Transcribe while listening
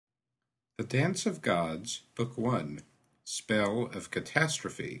The Dance of Gods, Book 1, Spell of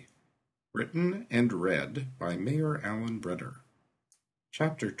Catastrophe, written and read by Mayor Alan Brenner.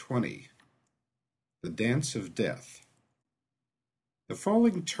 Chapter 20, The Dance of Death. The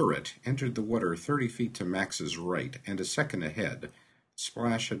falling turret entered the water 30 feet to Max's right, and a second ahead. The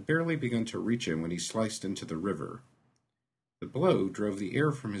splash had barely begun to reach him when he sliced into the river. The blow drove the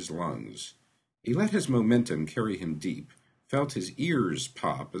air from his lungs. He let his momentum carry him deep, felt his ears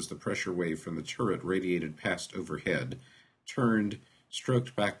pop as the pressure wave from the turret radiated past overhead, turned,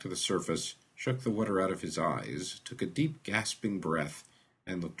 stroked back to the surface, shook the water out of his eyes, took a deep gasping breath,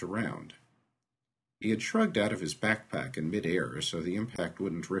 and looked around. He had shrugged out of his backpack in mid-air so the impact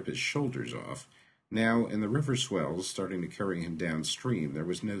wouldn't rip his shoulders off. Now, in the river swells starting to carry him downstream, there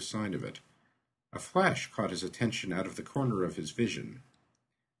was no sign of it. A flash caught his attention out of the corner of his vision.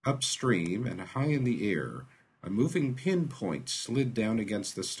 Upstream and high in the air, a moving pinpoint slid down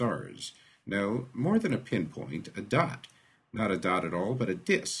against the stars. No, more than a pinpoint, a dot. Not a dot at all, but a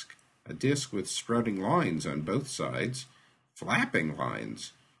disk with sprouting lines on both sides, flapping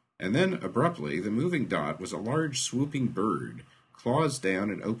lines. And then, abruptly, the moving dot was a large swooping bird, claws down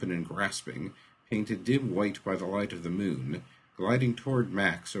and open and grasping, painted dim white by the light of the moon, gliding toward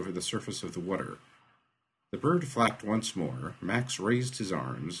Max over the surface of the water. The bird flapped once more. Max raised his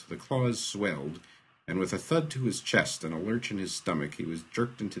arms, the claws swelled, and with a thud to his chest and a lurch in his stomach, he was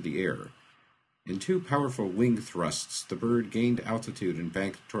jerked into the air. In two powerful wing thrusts, the bird gained altitude and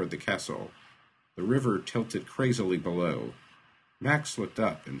banked toward the castle. The river tilted crazily below. Max looked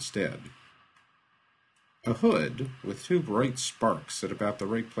up instead. A hood, with two bright sparks at about the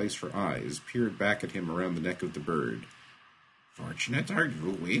right place for eyes, peered back at him around the neck of the bird. "Fortunate are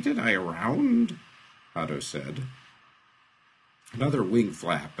you, waited I around?" Hado said. Another wing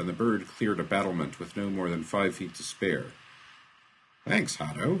flap, and the bird cleared a battlement with no more than 5 feet to spare. "Thanks,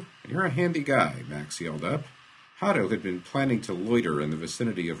 Hado. You're a handy guy," Max yelled up. Hado had been planning to loiter in the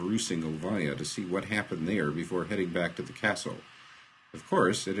vicinity of Rusing Olvaya to see what happened there before heading back to the castle. Of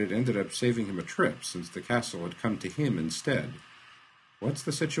course, it had ended up saving him a trip, since the castle had come to him instead. "What's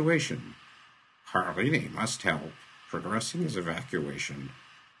the situation?" "Carlini must help. Progressing his evacuation."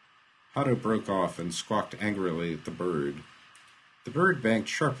 Hado broke off and squawked angrily at the bird. The bird banked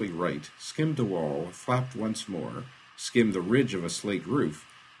sharply right, skimmed a wall, flapped once more, skimmed the ridge of a slate roof,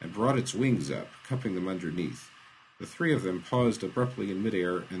 and brought its wings up, cupping them underneath. The three of them paused abruptly in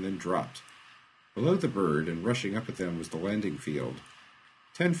midair and then dropped. Below the bird, and rushing up at them, was the landing field.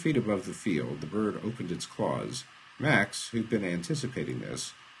 10 feet above the field, the bird opened its claws. Max, who'd been anticipating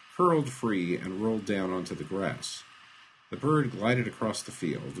this, curled free and rolled down onto the grass. The bird glided across the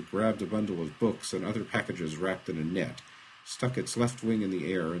field, grabbed a bundle of books and other packages wrapped in a net, stuck its left wing in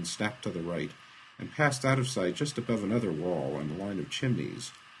the air and snapped to the right, and passed out of sight just above another wall and a line of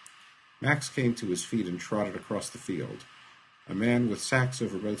chimneys. Max came to his feet and trotted across the field. A man with sacks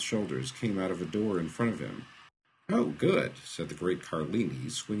over both shoulders came out of a door in front of him. "Oh, good," said the great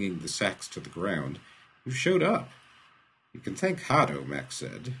Carlini, swinging the sacks to the ground. "You showed up." "You can thank Hado," Max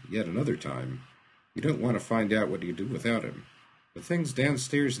said, "yet another time. You don't want to find out what you do without him. The things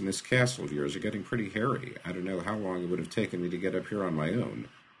downstairs in this castle of yours are getting pretty hairy. I don't know how long it would have taken me to get up here on my own.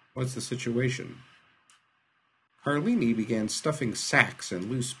 What's the situation?" Carlini began stuffing sacks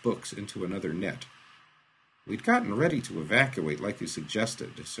and loose books into another net. "We'd gotten ready to evacuate like you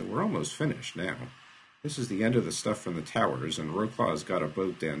suggested, so we're almost finished now. This is the end of the stuff from the towers, and Roklaw's got a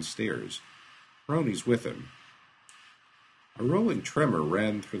boat downstairs. Roni's with him." A rolling tremor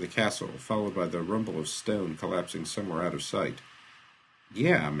ran through the castle, followed by the rumble of stone collapsing somewhere out of sight.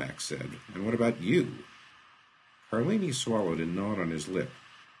 "Yeah," Max said. "And what about you?" Carlini swallowed and gnawed on his lip.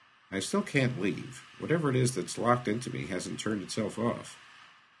 "I still can't leave. Whatever it is that's locked into me hasn't turned itself off."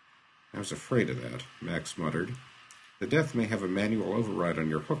 "I was afraid of that," Max muttered. "The Death may have a manual override on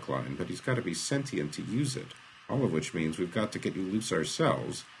your hook line, but he's got to be sentient to use it, all of which means we've got to get you loose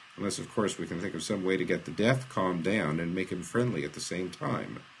ourselves, unless, of course, we can think of some way to get the Death calmed down and make him friendly at the same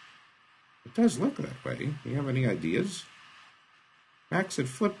time." "It does look that way. Do you have any ideas?" Max had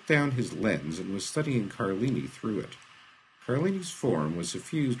flipped down his lens and was studying Carlini through it. Carlini's form was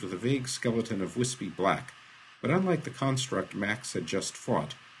suffused with a vague skeleton of wispy black, but unlike the construct Max had just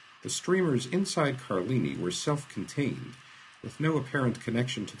fought, the streamers inside Carlini were self-contained, with no apparent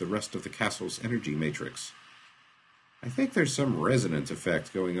connection to the rest of the castle's energy matrix. "I think there's some resonant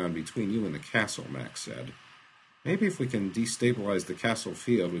effect going on between you and the castle," Max said. "Maybe if we can destabilize the castle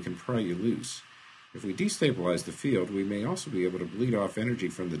field, we can pry you loose. If we destabilize the field, we may also be able to bleed off energy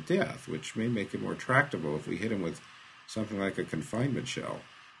from the Death, which may make it more tractable if we hit him with something like a confinement shell."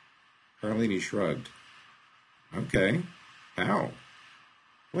 Carlini shrugged. "Okay. How?"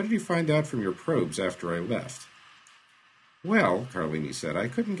 What did you find out from your probes after I left? Well, Carlini said, I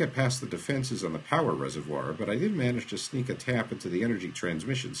couldn't get past the defenses on the power reservoir, but I did manage to sneak a tap into the energy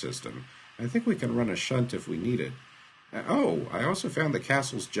transmission system. I think we can run a shunt if we need it. Oh, I also found the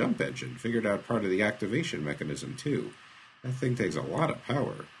castle's jump engine, figured out part of the activation mechanism, too. That thing takes a lot of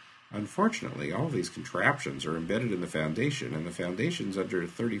power. Unfortunately, all these contraptions are embedded in the foundation, and the foundation's under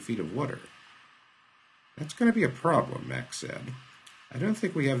 30 feet of water. That's going to be a problem, Max said. I don't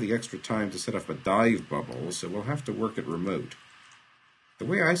think we have the extra time to set up a dive bubble, so we'll have to work it remote. The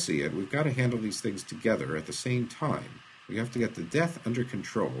way I see it, we've got to handle these things together at the same time. We have to get the death under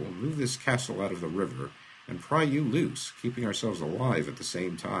control, move this castle out of the river, and pry you loose, keeping ourselves alive at the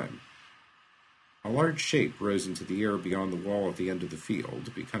same time. A large shape rose into the air beyond the wall at the end of the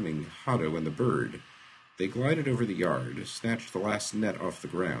field, becoming Hado and the bird. They glided over the yard, snatched the last net off the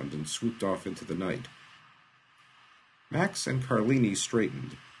ground, and swooped off into the night. Max and Carlini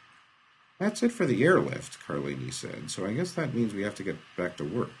straightened. That's it for the airlift, Carlini said, so I guess that means we have to get back to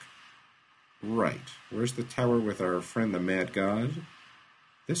work. Right. Where's the tower with our friend the Mad God?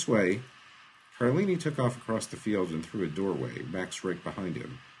 This way. Carlini took off across the field and through a doorway, Max right behind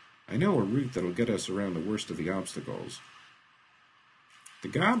him. I know a route that'll get us around the worst of the obstacles. The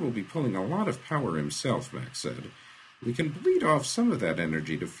god will be pulling a lot of power himself, Max said. We can bleed off some of that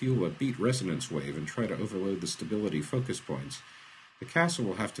energy to fuel a beat resonance wave and try to overload the stability focus points. The castle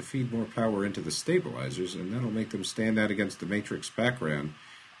will have to feed more power into the stabilizers, and that'll make them stand out against the matrix background.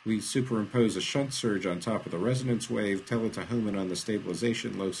 We superimpose a shunt surge on top of the resonance wave, tell it to home in on the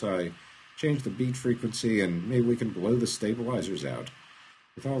stabilization loci, change the beat frequency, and maybe we can blow the stabilizers out.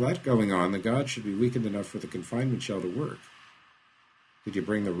 With all that going on, the god should be weakened enough for the confinement shell to work. Did you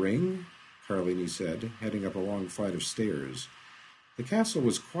bring the ring? Carlini said, heading up a long flight of stairs. The castle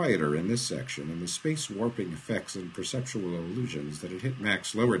was quieter in this section, and the space-warping effects and perceptual illusions that had hit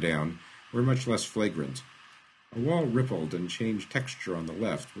Max lower down were much less flagrant. A wall rippled and changed texture on the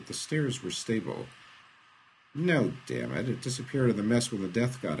left, but the stairs were stable. No, damn it, it disappeared in the mess when the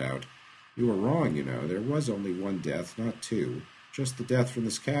death got out. You were wrong, you know. There was only one death, not two. Just the death from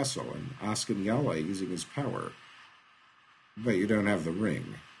this castle, and Askin Yala using his power. But you don't have the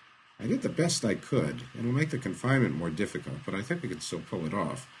ring. I did the best I could. It'll make the confinement more difficult, but I think we can still pull it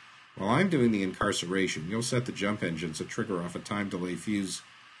off. While I'm doing the incarceration, you'll set the jump engines to trigger off a time delay fuse.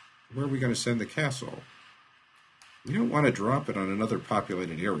 Where are we going to send the castle? We don't want to drop it on another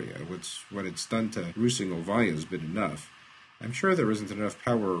populated area. What it's done to Rusingovaya has been enough. I'm sure there isn't enough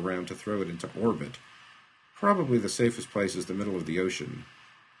power around to throw it into orbit. Probably the safest place is the middle of the ocean.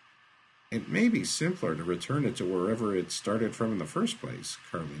 It may be simpler to return it to wherever it started from in the first place,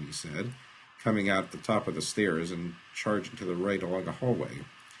 Carlini said, coming out the top of the stairs and charging to the right along a hallway.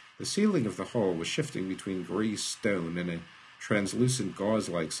 The ceiling of the hall was shifting between gray stone and a translucent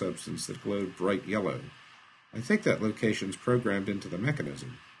gauze-like substance that glowed bright yellow. I think that location's programmed into the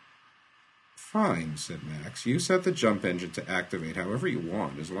mechanism. Fine, said Max. You set the jump engine to activate however you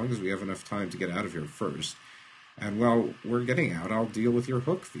want, as long as we have enough time to get out of here first. And while we're getting out, I'll deal with your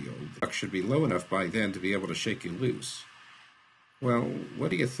hook field. The duct should be low enough by then to be able to shake you loose. Well,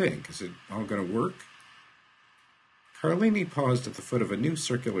 what do you think? Is it all going to work? Carlini paused at the foot of a new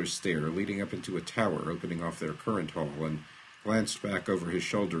circular stair leading up into a tower opening off their current hall and glanced back over his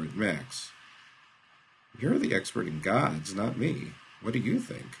shoulder at Max. You're the expert in gods, not me. What do you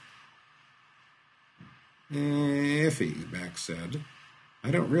think? Iffy, Max said. I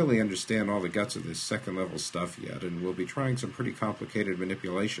don't really understand all the guts of this second-level stuff yet, and we'll be trying some pretty complicated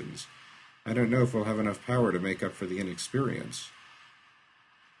manipulations. I don't know if we'll have enough power to make up for the inexperience.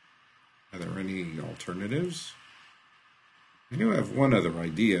 Are there any alternatives? I do have one other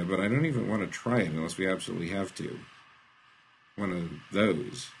idea, but I don't even want to try it unless we absolutely have to. One of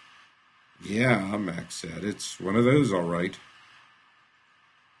those. Yeah, Max said. It's one of those, all right.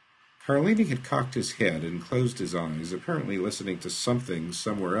 Carlini had cocked his head and closed his eyes, apparently listening to something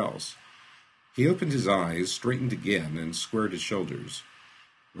somewhere else. He opened his eyes, straightened again, and squared his shoulders.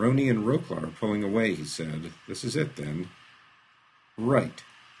 Roni and Roklar are pulling away, he said. This is it, then. Right.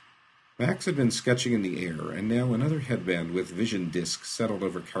 Max had been sketching in the air, and now another headband with vision disc settled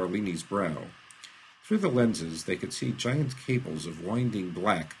over Carlini's brow. Through the lenses, they could see giant cables of winding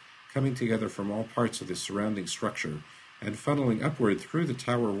black coming together from all parts of the surrounding structure, and funneling upward through the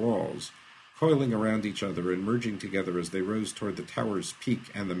tower walls, coiling around each other and merging together as they rose toward the tower's peak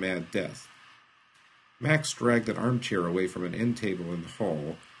and the Mad Death. Max dragged an armchair away from an end table in the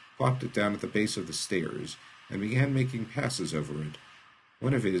hall, plopped it down at the base of the stairs, and began making passes over it.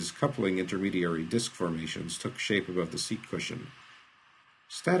 One of his coupling intermediary disc formations took shape above the seat cushion.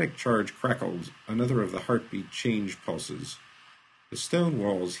 Static charge crackled, another of the heartbeat change pulses. The stone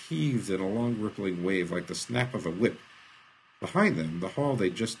walls heaved in a long rippling wave like the snap of a whip. Behind them, the hall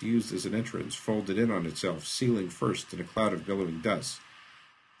they'd just used as an entrance folded in on itself, sealing first in a cloud of billowing dust.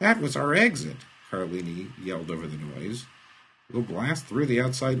 "That was our exit," Carlini yelled over the noise. "We'll blast through the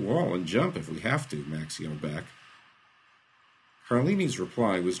outside wall and jump if we have to," Max yelled back. Carlini's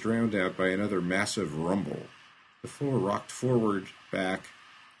reply was drowned out by another massive rumble. The floor rocked forward, back,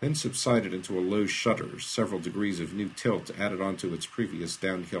 then subsided into a low shudder, several degrees of new tilt added onto its previous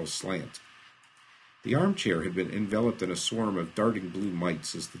downhill slant. The armchair had been enveloped in a swarm of darting blue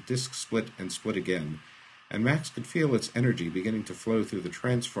mites as the disc split and split again, and Max could feel its energy beginning to flow through the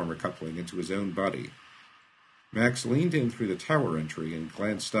transformer coupling into his own body. Max leaned in through the tower entry and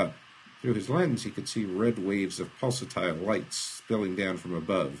glanced up. Through his lens he could see red waves of pulsatile lights spilling down from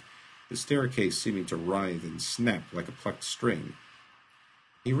above, the staircase seeming to writhe and snap like a plucked string.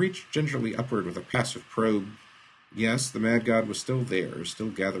 He reached gingerly upward with a passive probe. Yes, the Mad God was still there, still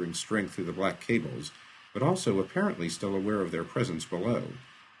gathering strength through the black cables, but also apparently still aware of their presence below.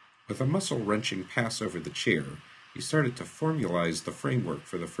 With a muscle-wrenching pass over the chair, he started to formalize the framework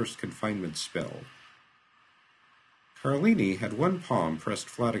for the first confinement spell. Carlini had one palm pressed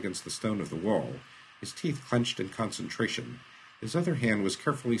flat against the stone of the wall, his teeth clenched in concentration. His other hand was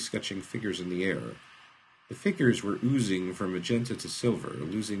carefully sketching figures in the air. The figures were oozing from magenta to silver,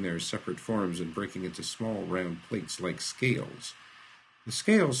 losing their separate forms and breaking into small round plates like scales. The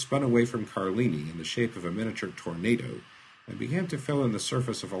scales spun away from Carlini in the shape of a miniature tornado and began to fill in the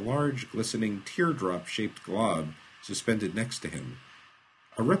surface of a large, glistening, teardrop-shaped glob suspended next to him.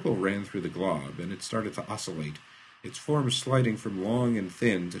 A ripple ran through the glob, and it started to oscillate, its form sliding from long and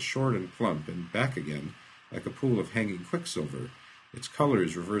thin to short and plump and back again, like a pool of hanging quicksilver, its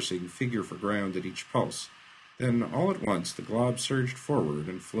colors reversing figure for ground at each pulse. Then, all at once, the glob surged forward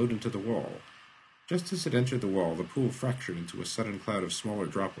and flowed into the wall. Just as it entered the wall, the pool fractured into a sudden cloud of smaller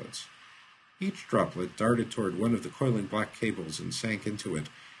droplets. Each droplet darted toward one of the coiling black cables and sank into it,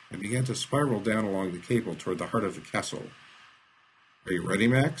 and began to spiral down along the cable toward the heart of the castle. "Are you ready,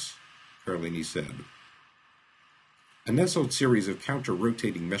 Max?" Carlini said. A nestled series of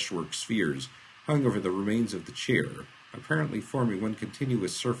counter-rotating meshwork spheres hung over the remains of the chair, apparently forming one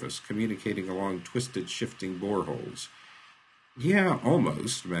continuous surface communicating along twisted, shifting boreholes. "Yeah,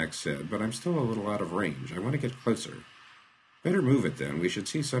 almost," Max said, "but I'm still a little out of range. I want to get closer." "Better move it, then. We should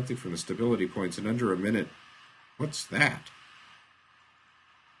see something from the stability points in under a minute." "What's that?"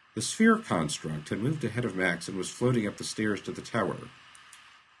 The sphere construct had moved ahead of Max and was floating up the stairs to the tower.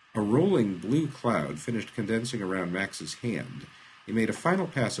 A rolling blue cloud finished condensing around Max's hand. He made a final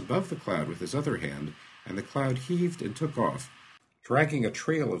pass above the cloud with his other hand, and the cloud heaved and took off, dragging a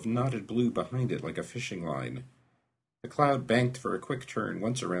trail of knotted blue behind it like a fishing line. The cloud banked for a quick turn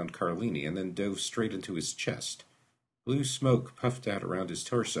once around Carlini and then dove straight into his chest. Blue smoke puffed out around his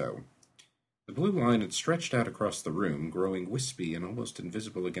torso. The blue line had stretched out across the room, growing wispy and almost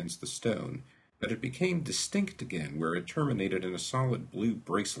invisible against the stone, but it became distinct again where it terminated in a solid blue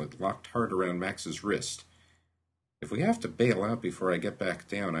bracelet locked hard around Max's wrist. "If we have to bail out before I get back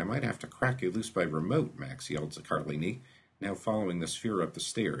down, I might have to crack you loose by remote," Max yelled to Carlini, now following the sphere up the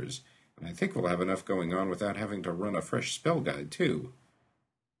stairs. "And I think we'll have enough going on without having to run a fresh spell guide, too."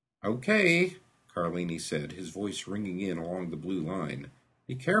 "Okay," Carlini said, his voice ringing in along the blue line.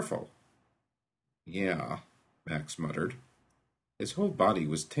 "Be careful." "Yeah," Max muttered. His whole body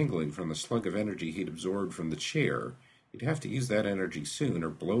was tingling from the slug of energy he'd absorbed from the chair. He'd have to use that energy soon, or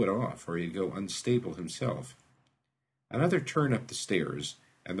blow it off, or he'd go unstable himself. Another turn up the stairs,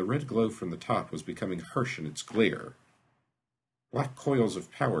 and the red glow from the top was becoming harsh in its glare. Black coils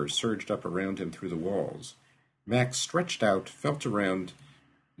of power surged up around him through the walls. Max stretched out, felt around.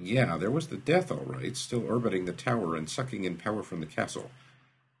 Yeah, there was the Death, all right, still orbiting the tower and sucking in power from the castle.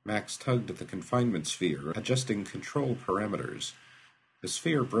 Max tugged at the confinement sphere, adjusting control parameters. The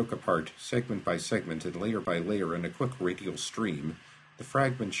sphere broke apart, segment by segment and layer by layer in a quick radial stream. The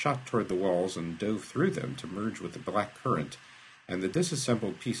fragments shot toward the walls and dove through them to merge with the black current, and the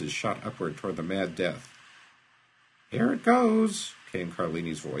disassembled pieces shot upward toward the Mad Death. "Here it goes," came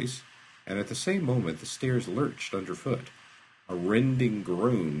Carlini's voice, and at the same moment the stairs lurched underfoot. A rending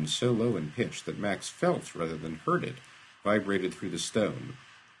groan, so low in pitch that Max felt rather than heard it, vibrated through the stone.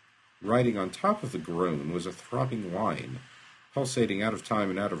 Riding on top of the groan was a throbbing whine, pulsating out of time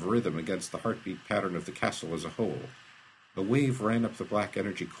and out of rhythm against the heartbeat pattern of the castle as a whole. A wave ran up the black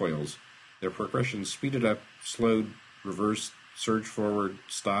energy coils. Their progression speeded up, slowed, reversed, surged forward,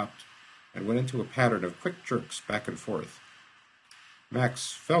 stopped, and went into a pattern of quick jerks back and forth.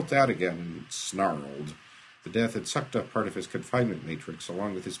 Max felt out again and snarled. The Death had sucked up part of his confinement matrix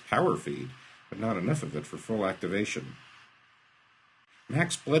along with his power feed, but not enough of it for full activation.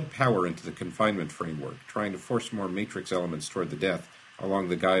 Max bled power into the confinement framework, trying to force more matrix elements toward the Death along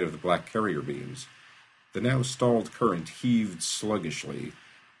the guide of the black carrier beams. The now stalled current heaved sluggishly.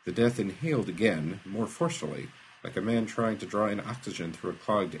 The Death inhaled again, more forcefully, like a man trying to draw in oxygen through a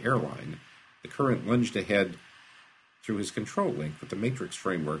clogged airline. The current lunged ahead. Through his control link with the matrix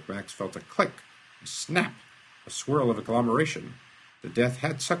framework, Max felt a click, a snap, a swirl of agglomeration. The Death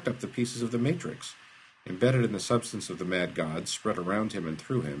had sucked up the pieces of the matrix. Embedded in the substance of the mad god, spread around him and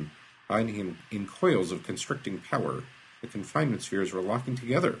through him, binding him in coils of constricting power, the confinement spheres were locking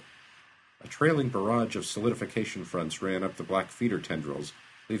together. A trailing barrage of solidification fronts ran up the black feeder tendrils,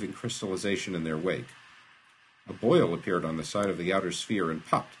 leaving crystallization in their wake. A boil appeared on the side of the outer sphere and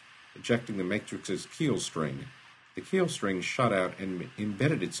popped, ejecting the matrix's keel string. The keel string shot out and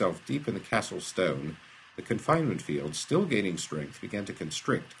embedded itself deep in the castle stone. The confinement field, still gaining strength, began to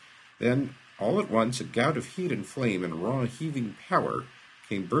constrict. Then, all at once, a gout of heat and flame and raw heaving power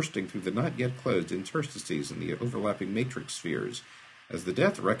came bursting through the not-yet-closed interstices in the overlapping matrix spheres, as the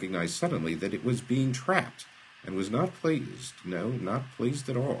Death recognized suddenly that it was being trapped, and was not pleased. No, not pleased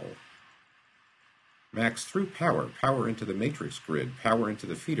at all. Max threw power into the matrix grid, power into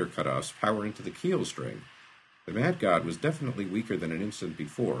the feeder cutoffs, power into the keel string. The mad god was definitely weaker than an instant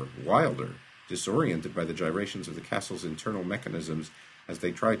before, wilder, disoriented by the gyrations of the castle's internal mechanisms as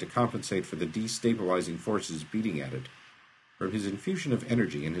they tried to compensate for the destabilizing forces beating at it. From his infusion of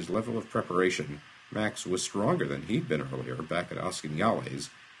energy and his level of preparation, Max was stronger than he'd been earlier back at Askenyales,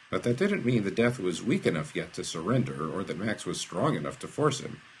 but that didn't mean the Death was weak enough yet to surrender, or that Max was strong enough to force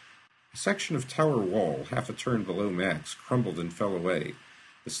him. A section of tower wall, half a turn below Max, crumbled and fell away.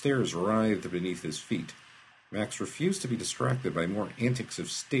 The stairs writhed beneath his feet. Max refused to be distracted by more antics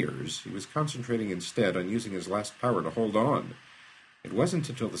of stairs. He was concentrating instead on using his last power to hold on. It wasn't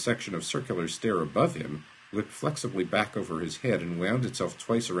until the section of circular stair above him whipped flexibly back over his head and wound itself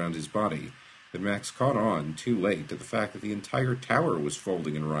twice around his body that Max caught on, too late, to the fact that the entire tower was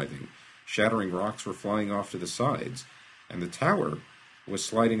folding and writhing. Shattering rocks were flying off to the sides, and the tower was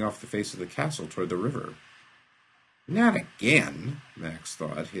sliding off the face of the castle toward the river. Not again, Max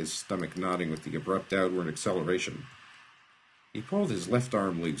thought, his stomach nodding with the abrupt outward acceleration. He pulled his left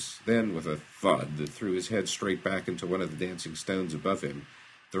arm loose, then, with a thud that threw his head straight back into one of the dancing stones above him,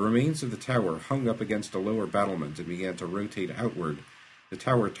 the remains of the tower hung up against a lower battlement and began to rotate outward, the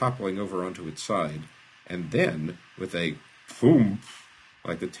tower toppling over onto its side, and then, with a thump,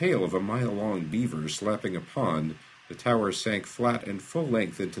 like the tail of a mile-long beaver slapping a pond, the tower sank flat and full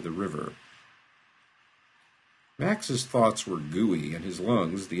length into the river. Max's thoughts were gooey, and his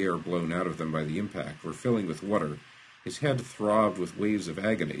lungs, the air blown out of them by the impact, were filling with water. His head throbbed with waves of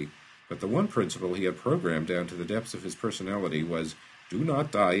agony, but the one principle he had programmed down to the depths of his personality was, do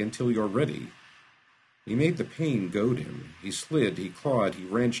not die until you're ready. He made the pain goad him. He slid, he clawed, he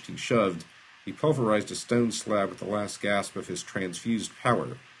wrenched, he shoved. He pulverized a stone slab with the last gasp of his transfused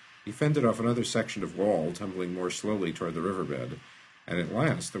power. He fended off another section of wall, tumbling more slowly toward the riverbed, and at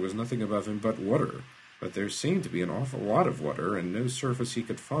last there was nothing above him but water. But there seemed to be an awful lot of water, and no surface he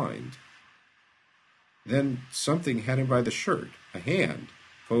could find. Then something had him by the shirt, a hand,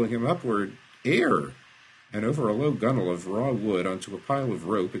 pulling him upward, air, and over a low gunwale of raw wood onto a pile of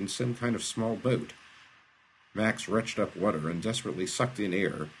rope in some kind of small boat. Max retched up water and desperately sucked in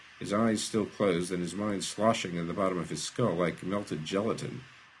air, his eyes still closed and his mind sloshing in the bottom of his skull like melted gelatin.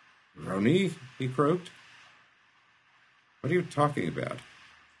 "Roni?" he croaked. "What are you talking about?"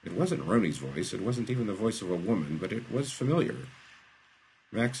 It wasn't Roni's voice, it wasn't even the voice of a woman, but it was familiar.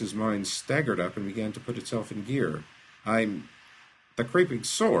 Max's mind staggered up and began to put itself in gear. "I'm the Creeping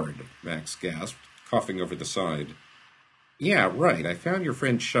Sword," Max gasped, coughing over the side. "Yeah, right, I found your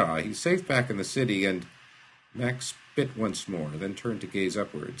friend Shah. He's safe back in the city and—" Max spit once more, then turned to gaze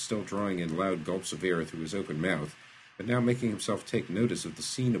upward, still drawing in loud gulps of air through his open mouth, but now making himself take notice of the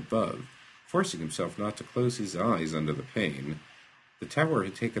scene above, forcing himself not to close his eyes under the pain. The tower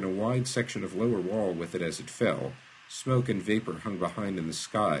had taken a wide section of lower wall with it as it fell. Smoke and vapor hung behind in the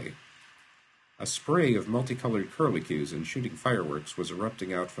sky. A spray of multicolored curlicues and shooting fireworks was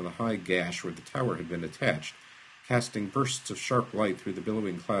erupting out from the high gash where the tower had been attached, casting bursts of sharp light through the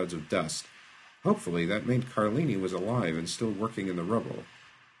billowing clouds of dust. Hopefully that meant Carlini was alive and still working in the rubble.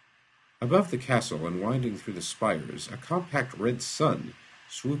 Above the castle and winding through the spires, a compact red sun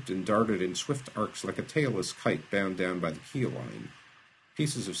swooped and darted in swift arcs like a tailless kite bound down by the keel line.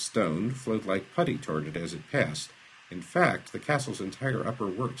 Pieces of stone flowed like putty toward it as it passed. In fact, the castle's entire upper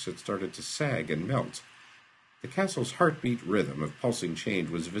works had started to sag and melt. The castle's heartbeat rhythm of pulsing change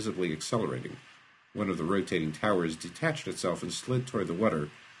was visibly accelerating. One of the rotating towers detached itself and slid toward the water,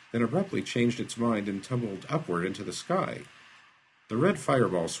 then abruptly changed its mind and tumbled upward into the sky. The red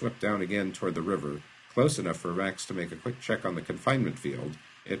fireball swept down again toward the river, close enough for Max to make a quick check on the confinement field.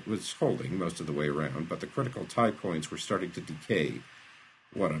 It was holding most of the way around, but the critical tie points were starting to decay.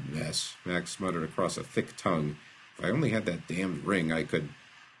 What a mess, Max muttered across a thick tongue. If I only had that damned ring, I could...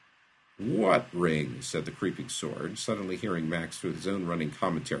 What ring? Said the creeping sword, suddenly hearing Max through his own running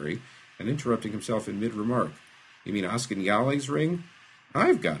commentary, and interrupting himself in mid-remark. You mean Oskin Yale's ring?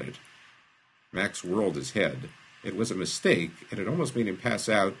 I've got it. Max whirled his head. It was a mistake. It had almost made him pass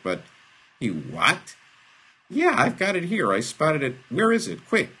out, but... You what? Yeah, I've got it here. I spotted it. Where is it?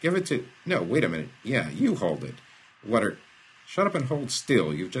 Quick, give it to... No, wait a minute. Yeah, you hold it. What are... Shut up and hold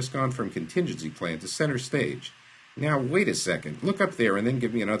still. You've just gone from contingency plan to center stage. Now, wait a second. Look up there and then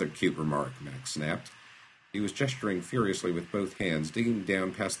give me another cute remark, Max snapped. He was gesturing furiously with both hands, digging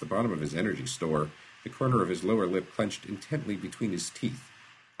down past the bottom of his energy store, the corner of his lower lip clenched intently between his teeth.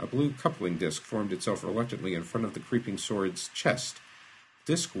 A blue coupling disc formed itself reluctantly in front of the creeping sword's chest.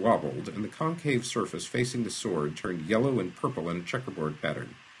 The disc wobbled, and the concave surface facing the sword turned yellow and purple in a checkerboard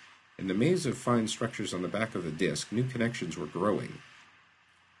pattern. In the maze of fine structures on the back of the disc, new connections were growing.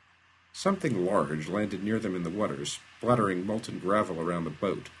 Something large landed near them in the water, splattering molten gravel around the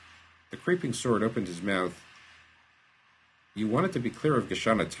boat. The creeping sword opened his mouth. You wanted to be clear of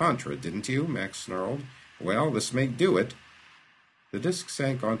Gashana Tantra, didn't you? Max snarled. Well, this may do it. The disc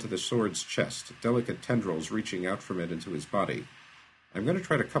sank onto the sword's chest, delicate tendrils reaching out from it into his body. I'm going to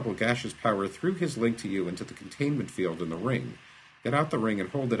try to couple Gash's power through his link to you into the containment field in the ring. Get out the ring and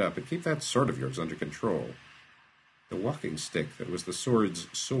hold it up, and keep that sword of yours under control. The walking stick that was the sword's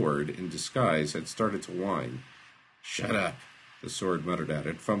sword in disguise had started to whine. Shut up, the sword muttered at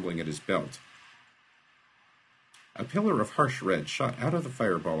it, fumbling at his belt. A pillar of harsh red shot out of the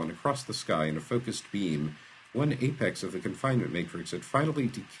fireball and across the sky in a focused beam. One apex of the confinement matrix had finally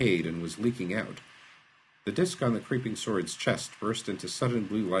decayed and was leaking out. The disc on the creeping sword's chest burst into sudden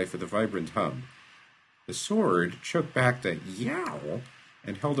blue life with a vibrant hum. The sword choked back to yowl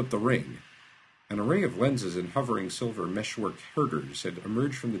and held up the ring. An array of lenses and hovering silver meshwork herders had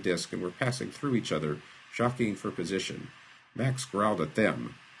emerged from the disc and were passing through each other, jockeying for position. Max growled at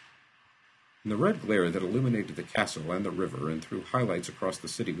them. In the red glare that illuminated the castle and the river and threw highlights across the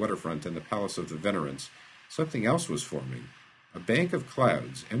city waterfront and the Palace of the Venerants, something else was forming. A bank of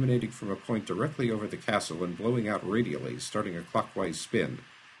clouds emanating from a point directly over the castle and blowing out radially, starting a clockwise spin.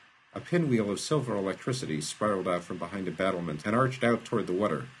 A pinwheel of silver electricity spiraled out from behind a battlement and arched out toward the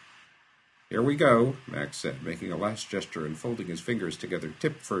water. Here we go, Max said, making a last gesture and folding his fingers together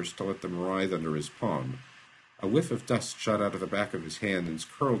tip first to let them writhe under his palm. A whiff of dust shot out of the back of his hand and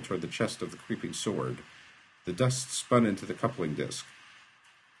curled toward the chest of the creeping sword. The dust spun into the coupling disc.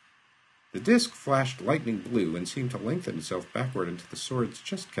 The disc flashed lightning blue and seemed to lengthen itself backward into the sword's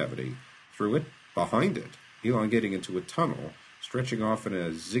chest cavity, through it, behind it, elongating into a tunnel, stretching off in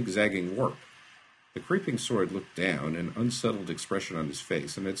a zigzagging warp. The creeping sword looked down, an unsettled expression on his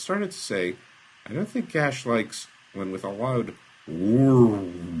face, and had started to say, I don't think Gash likes, when with a loud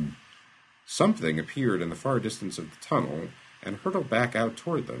whoom, something appeared in the far distance of the tunnel and hurtled back out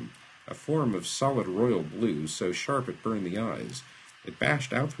toward them, a form of solid royal blue so sharp it burned the eyes. It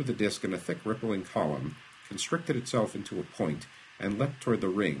bashed out through the disc in a thick rippling column, constricted itself into a point, and leapt toward the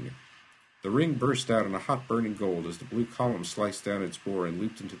ring. The ring burst out in a hot burning gold as the blue column sliced down its bore and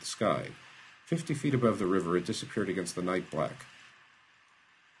leaped into the sky. 50 feet above the river, it disappeared against the night black.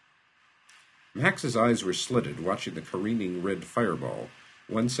 Max's eyes were slitted, watching the careening red fireball.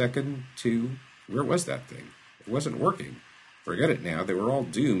 1 second, 2... Where was that thing? It wasn't working. Forget it now. They were all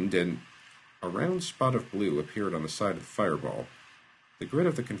doomed, and... A round spot of blue appeared on the side of the fireball. The grid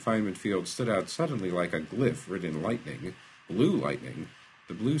of the confinement field stood out suddenly like a glyph writ in lightning. Blue lightning.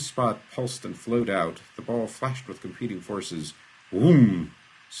 The blue spot pulsed and flowed out. The ball flashed with competing forces. Whoom!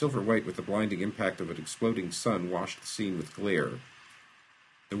 Silver white with the blinding impact of an exploding sun washed the scene with glare.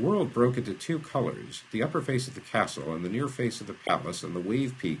 The world broke into two colors. The upper face of the castle and the near face of the palace and the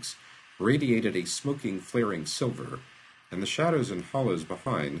wave peaks radiated a smoking, flaring silver, and the shadows and hollows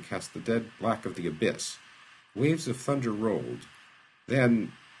behind cast the dead black of the abyss. Waves of thunder rolled.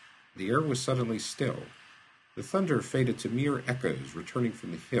 Then the air was suddenly still. The thunder faded to mere echoes returning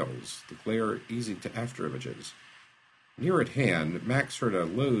from the hills, the glare easing to afterimages. Near at hand, Max heard a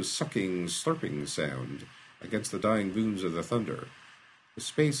low, sucking, slurping sound against the dying booms of the thunder. The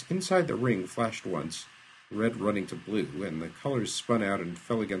space inside the ring flashed once, red running to blue, and the colors spun out and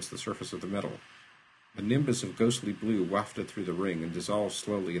fell against the surface of the metal. A nimbus of ghostly blue wafted through the ring and dissolved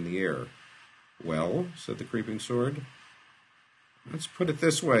slowly in the air. Well, said the creeping sword. Let's put it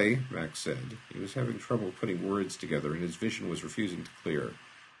this way, Max said. He was having trouble putting words together, and his vision was refusing to clear.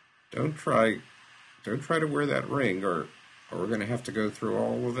 Don't try to wear that ring, or we're going to have to go through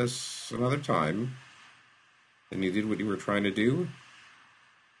all of this another time. And you did what you were trying to do?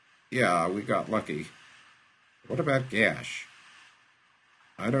 Yeah, we got lucky. What about Gash?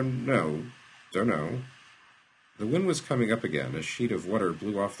 I don't know. Don't know. The wind was coming up again. A sheet of water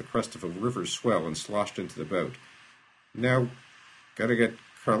blew off the crest of a river swell and sloshed into the boat. Now, gotta get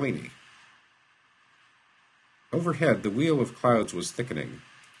Carlini. Overhead, the wheel of clouds was thickening.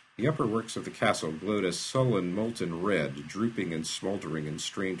 The upper works of the castle glowed a sullen, molten red, drooping and smoldering in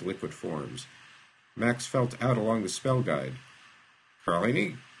strange liquid forms. Max felt out along the spell guide.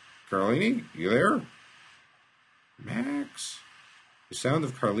 Carlini? Carlini? You there? Max? The sound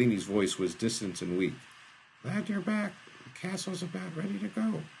of Carlini's voice was distant and weak. Glad you're back. The castle's about ready to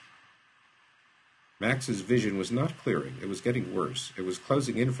go. Max's vision was not clearing. It was getting worse. It was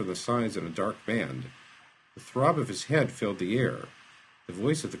closing in from the sides in a dark band. The throb of his head filled the air. The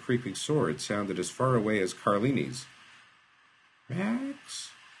voice of the creeping sword sounded as far away as Carlini's. Max?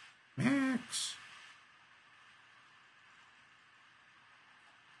 Max?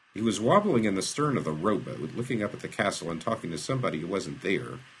 He was wobbling in the stern of the rowboat, looking up at the castle and talking to somebody who wasn't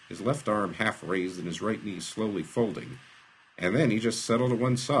there, his left arm half raised and his right knee slowly folding. And then he just settled to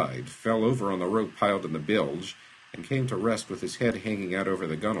one side, fell over on the rope piled in the bilge, and came to rest with his head hanging out over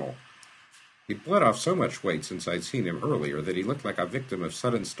the gunwale. He'd bled off so much weight since I'd seen him earlier that he looked like a victim of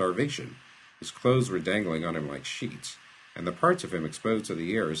sudden starvation. His clothes were dangling on him like sheets, and the parts of him exposed to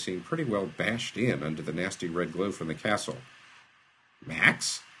the air seemed pretty well bashed in under the nasty red glow from the castle.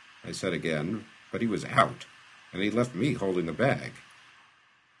 Max? I said again, but he was out, and he'd left me holding the bag.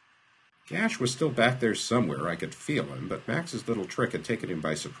 Gash was still back there somewhere. I could feel him, but Max's little trick had taken him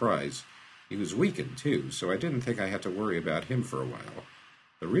by surprise. He was weakened, too, so I didn't think I had to worry about him for a while.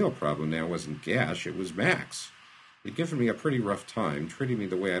 The real problem now wasn't Gash, it was Max. He'd given me a pretty rough time, treating me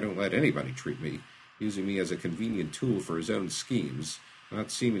the way I don't let anybody treat me, using me as a convenient tool for his own schemes,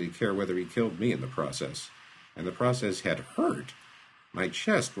 not seeming to care whether he killed me in the process. And the process had hurt. My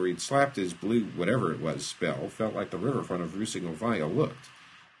chest, where he'd slapped his blue whatever-it-was spell, felt like the riverfront of Rusingovaya looked.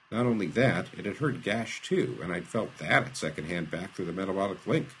 Not only that, it had hurt Gash too, and I'd felt that at second-hand back through the metabolic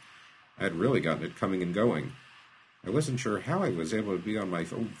link. I'd really gotten it coming and going. I wasn't sure how I was able to be on my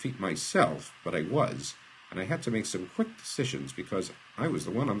own feet myself, but I was, and I had to make some quick decisions because I was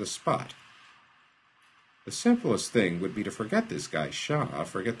the one on the spot. The simplest thing would be to forget this guy Shah,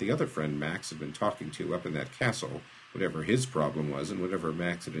 forget the other friend Max had been talking to up in that castle, whatever his problem was and whatever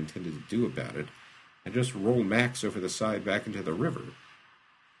Max had intended to do about it, and just roll Max over the side back into the river.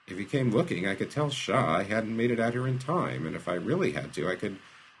 If he came looking, I could tell Shah I hadn't made it out here in time, and if I really had to, I could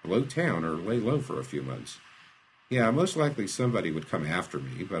blow town or lay low for a few months. Yeah, most likely somebody would come after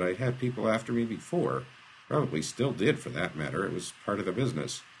me, but I'd had people after me before. Probably still did, for that matter. It was part of the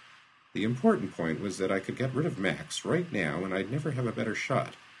business. The important point was that I could get rid of Max right now, and I'd never have a better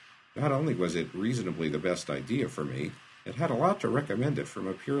shot. Not only was it reasonably the best idea for me, it had a lot to recommend it from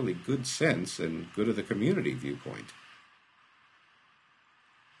a purely good sense and good of the community viewpoint.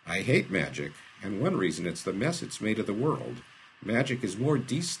 I hate magic, and one reason it's the mess it's made of the world. Magic is more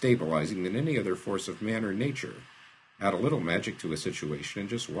destabilizing than any other force of man or nature. Add a little magic to a situation and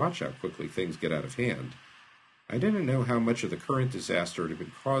just watch how quickly things get out of hand. I didn't know how much of the current disaster had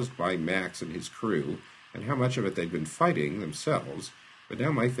been caused by Max and his crew, and how much of it they'd been fighting themselves, but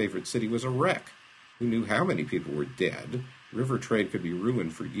now my favorite city was a wreck. Who knew how many people were dead? River trade could be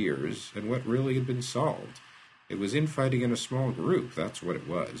ruined for years, and what really had been solved? It was infighting in a small group, that's what it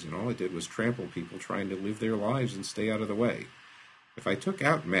was, and all it did was trample people trying to live their lives and stay out of the way. If I took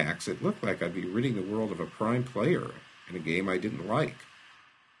out Max, it looked like I'd be ridding the world of a prime player in a game I didn't like.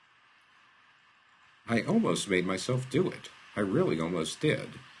 I almost made myself do it. I really almost did.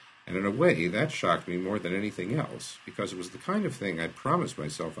 And in a way, that shocked me more than anything else, because it was the kind of thing I'd promised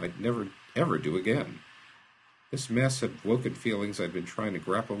myself I'd never, ever do again. This mess had woken feelings I'd been trying to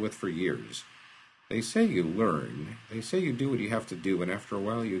grapple with for years. They say you learn. They say you do what you have to do, and after a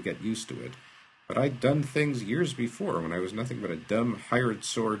while you get used to it. But I'd done things years before when I was nothing but a dumb, hired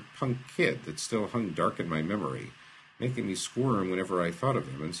sword punk kid that still hung dark in my memory, making me squirm whenever I thought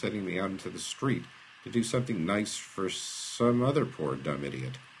of them and sending me out into the street to do something nice for some other poor dumb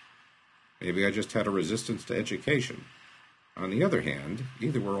idiot. Maybe I just had a resistance to education. On the other hand,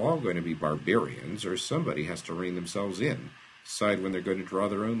 either we're all going to be barbarians, or somebody has to rein themselves in, decide when they're going to draw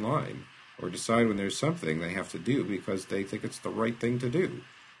their own line, or decide when there's something they have to do because they think it's the right thing to do,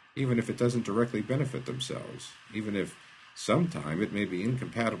 even if it doesn't directly benefit themselves, even if sometime it may be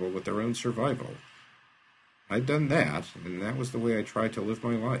incompatible with their own survival. I'd done that, and that was the way I tried to live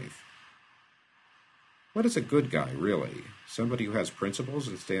my life. What is a good guy, really? Somebody who has principles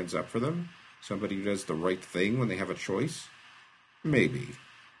and stands up for them? Somebody who does the right thing when they have a choice? Maybe.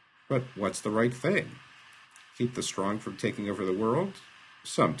 But what's the right thing? Keep the strong from taking over the world?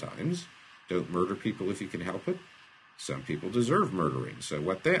 Sometimes. Don't murder people if you can help it? Some people deserve murdering, so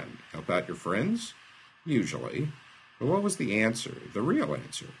what then? Help out your friends? Usually. But what was the answer, the real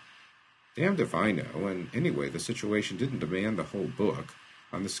answer? Damned if I know, and anyway, the situation didn't demand the whole book.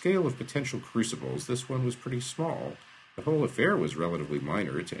 On the scale of potential crucibles, this one was pretty small. The whole affair was relatively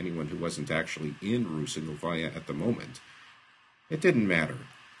minor to anyone who wasn't actually in Rusingovaya at the moment. It didn't matter.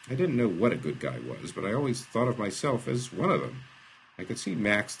 I didn't know what a good guy was, but I always thought of myself as one of them. I could see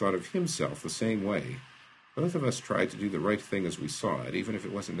Max thought of himself the same way. Both of us tried to do the right thing as we saw it, even if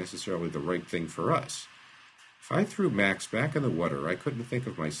it wasn't necessarily the right thing for us. If I threw Max back in the water, I couldn't think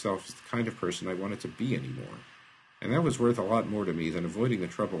of myself as the kind of person I wanted to be anymore. And that was worth a lot more to me than avoiding the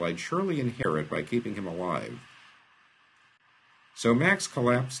trouble I'd surely inherit by keeping him alive. So Max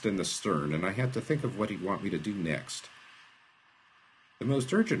collapsed in the stern, and I had to think of what he'd want me to do next. The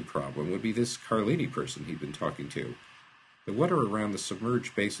most urgent problem would be this Carlini person he'd been talking to. The water around the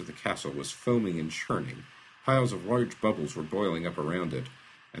submerged base of the castle was foaming and churning. Piles of large bubbles were boiling up around it,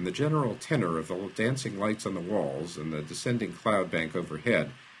 and the general tenor of the dancing lights on the walls and the descending cloud bank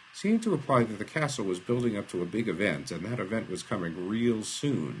overhead seemed to imply that the castle was building up to a big event, and that event was coming real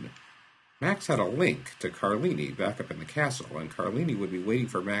soon. Max had a link to Carlini back up in the castle, and Carlini would be waiting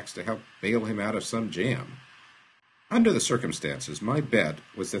for Max to help bail him out of some jam. Under the circumstances, my bet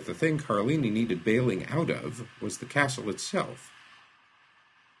was that the thing Carlini needed bailing out of was the castle itself.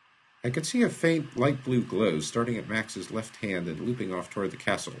 I could see a faint light blue glow starting at Max's left hand and looping off toward the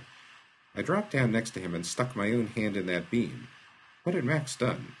castle. I dropped down next to him and stuck my own hand in that beam. What had Max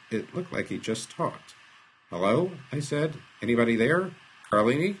done? It looked like he just talked. "Hello?" I said. "Anybody there?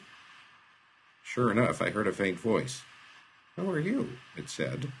 Carlini?" Sure enough, I heard a faint voice. "How are you?" it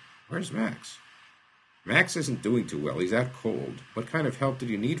said. "Where's Max?" "Max isn't doing too well. He's out cold. What kind of help did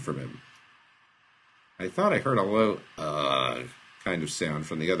you need from him?" I thought I heard a low, kind of sound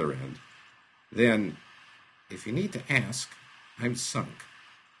from the other end. Then, "If you need to ask, I'm sunk."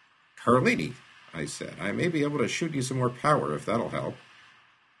 "Carlini," I said, "I may be able to shoot you some more power if that'll help."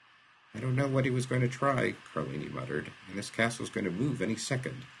 "I don't know what he was going to try," Carlini muttered, "and this castle's going to move any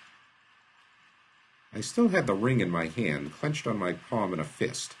second." I still had the ring in my hand, clenched on my palm in a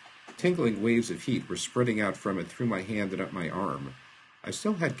fist. Tingling waves of heat were spreading out from it through my hand and up my arm. I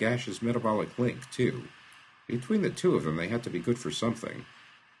still had Gash's metabolic link, too. Between the two of them, they had to be good for something.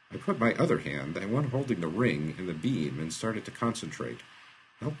 I put my other hand, the one holding the ring, in the beam and started to concentrate.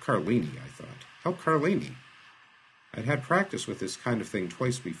 Help Carlini, I thought. Help Carlini. I'd had practice with this kind of thing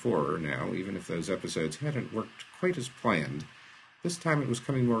twice before now, even if those episodes hadn't worked quite as planned. This time it was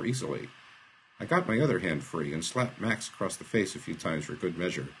coming more easily. I got my other hand free and slapped Max across the face a few times for good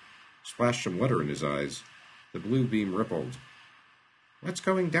measure. Splashed some water in his eyes. The blue beam rippled. "What's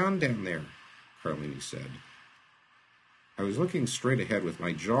going down there?" Carlini said. I was looking straight ahead with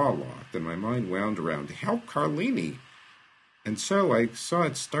my jaw locked and my mind wound around, "Help Carlini!" And so I saw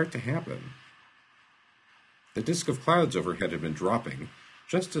it start to happen. The disk of clouds overhead had been dropping.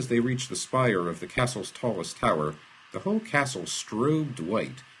 Just as they reached the spire of the castle's tallest tower, the whole castle strobed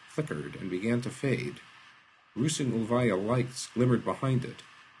white, flickered, and began to fade. Rusingovaya lights glimmered behind it.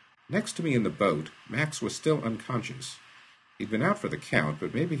 Next to me in the boat, Max was still unconscious. He'd been out for the count,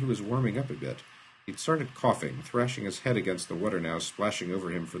 but maybe he was warming up a bit. He'd started coughing, thrashing his head against the water now splashing over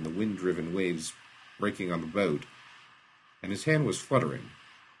him from the wind-driven waves breaking on the boat, and his hand was fluttering.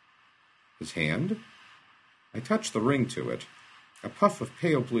 His hand? I touched the ring to it. A puff of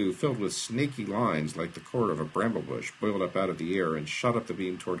pale blue filled with snaky lines like the core of a bramble bush boiled up out of the air and shot up the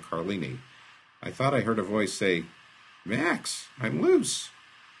beam toward Carlini. I thought I heard a voice say, "Max, I'm loose."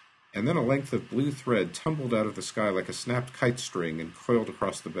 And then a length of blue thread tumbled out of the sky like a snapped kite string and coiled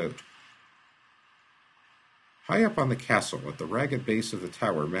across the boat. High up on the castle, at the ragged base of the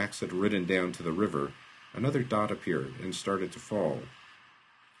tower Max had ridden down to the river, another dot appeared and started to fall.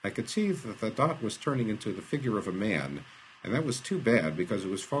 I could see that the dot was turning into the figure of a man, and that was too bad because it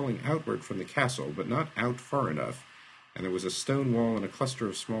was falling outward from the castle, but not out far enough, and there was a stone wall and a cluster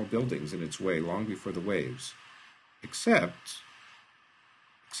of small buildings in its way long before the waves. Except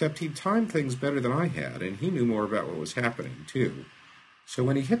he'd timed things better than I had, and he knew more about what was happening, too. So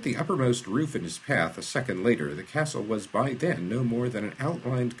when he hit the uppermost roof in his path a second later, the castle was by then no more than an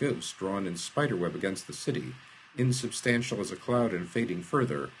outlined ghost drawn in spiderweb against the city, insubstantial as a cloud and fading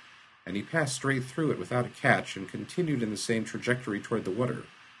further, and he passed straight through it without a catch and continued in the same trajectory toward the water.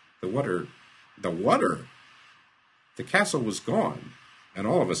 The water! The castle was gone, and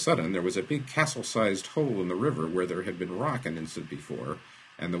all of a sudden there was a big castle-sized hole in the river where there had been rock an instant before,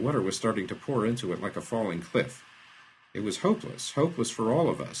 and the water was starting to pour into it like a falling cliff. It was hopeless, hopeless for all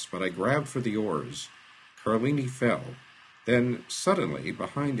of us, but I grabbed for the oars. Carlini fell. Then, suddenly,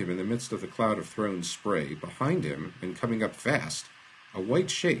 behind him in the midst of the cloud of thrown spray, behind him, and coming up fast, a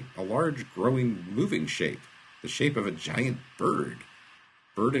white shape, a large, growing, moving shape, the shape of a giant bird.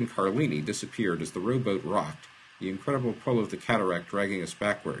 Bird and Carlini disappeared as the rowboat rocked, the incredible pull of the cataract dragging us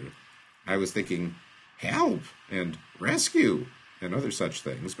backward. I was thinking, help, and rescue, and other such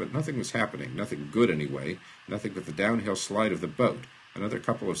things, but nothing was happening, nothing good anyway, nothing but the downhill slide of the boat, another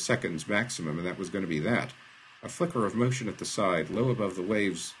couple of seconds maximum, and that was going to be that. A flicker of motion at the side, low above the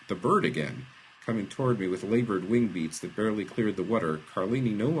waves, the bird again, coming toward me with labored wing beats that barely cleared the water,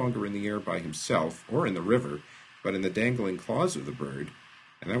 Carlini no longer in the air by himself, or in the river, but in the dangling claws of the bird,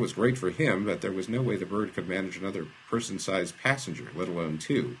 and that was great for him, but there was no way the bird could manage another person-sized passenger, let alone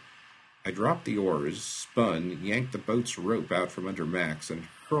two. I dropped the oars, spun, yanked the boat's rope out from under Max, and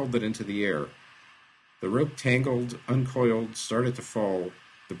hurled it into the air. The rope tangled, uncoiled, started to fall.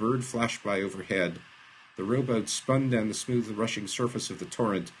 The bird flashed by overhead. The rowboat spun down the smooth, rushing surface of the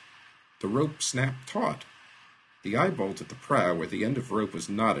torrent. The rope snapped taut. The eye bolt at the prow, where the end of rope was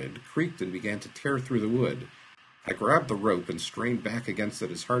knotted, creaked and began to tear through the wood. I grabbed the rope and strained back against it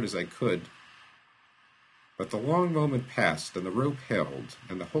as hard as I could. But the long moment passed, and the rope held,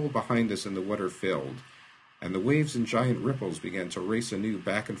 and the hole behind us in the water filled, and the waves and giant ripples began to race anew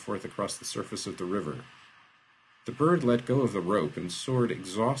back and forth across the surface of the river. The bird let go of the rope and soared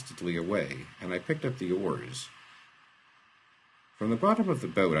exhaustedly away, and I picked up the oars. From the bottom of the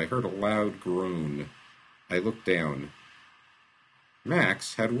boat I heard a loud groan. I looked down.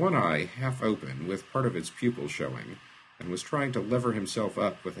 Max had one eye half open, with part of its pupil showing, and was trying to lever himself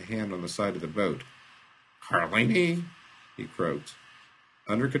up with a hand on the side of the boat. "Carlini," he croaked.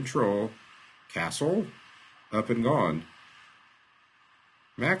 "Under control. Castle? Up and gone."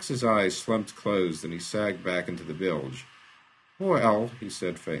 Max's eyes slumped closed, and he sagged back into the bilge. "Well," he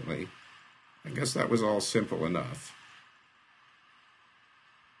said faintly, "I guess that was all simple enough."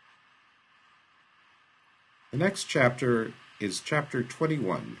 The next chapter is chapter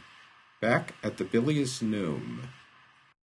 21, Back at the Bilious Gnome.